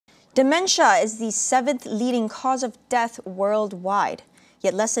Dementia is the seventh leading cause of death worldwide.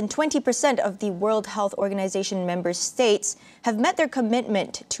 Yet less than 20% of the World Health Organization member states have met their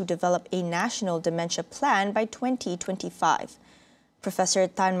commitment to develop a national dementia plan by 2025. Professor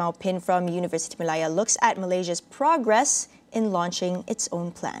Tan Maw Pin from University Malaya looks at Malaysia's progress in launching its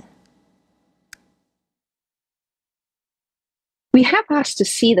own plan. We have asked to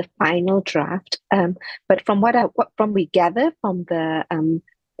see the final draft, but from what we gather from the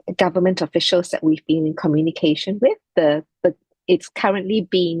government officials that we've been in communication with, it's currently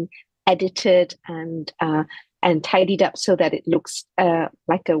being edited and tidied up so that it looks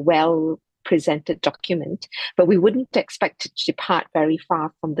like a well-presented document. But we wouldn't expect it to depart very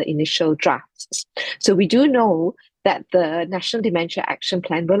far from the initial drafts. So we do know that the National Dementia Action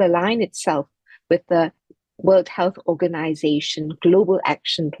Plan will align itself with the World Health Organization Global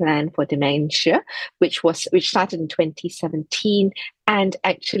Action Plan for Dementia, which started in 2017, and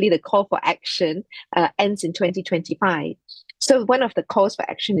actually the call for action ends in 2025. So one of the calls for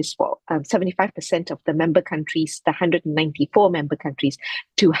action is for 75% of the member countries, the 194 member countries,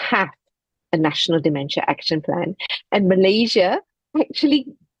 to have a National Dementia Action Plan. And Malaysia actually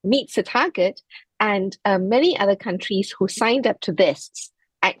meets the target, and many other countries who signed up to this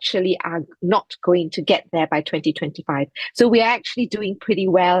actually are not going to get there by 2025. So we are actually doing pretty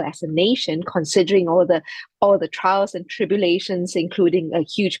well as a nation, considering all the trials and tribulations, including a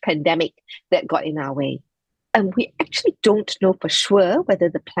huge pandemic that got in our way. And we actually don't know for sure whether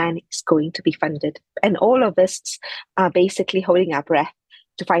the plan is going to be funded. And all of us are basically holding our breath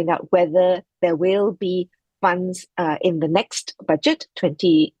to find out whether there will be funds in the next budget,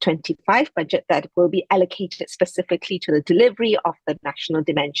 2025 budget, that will be allocated specifically to the delivery of the National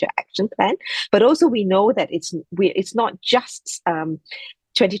Dementia Action Plan. But also we know that it's not just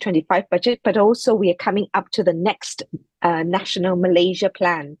 2025 budget, but also we are coming up to the next National Malaysia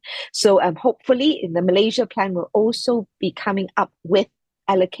Plan. So hopefully in the Malaysia Plan will also be coming up with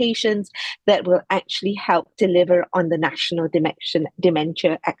allocations that will actually help deliver on the National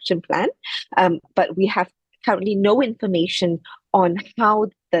Dementia Action Plan. But we have currently no information on how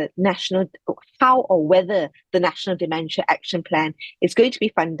or whether the National Dementia Action Plan is going to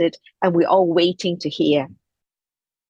be funded, and we're all waiting to hear.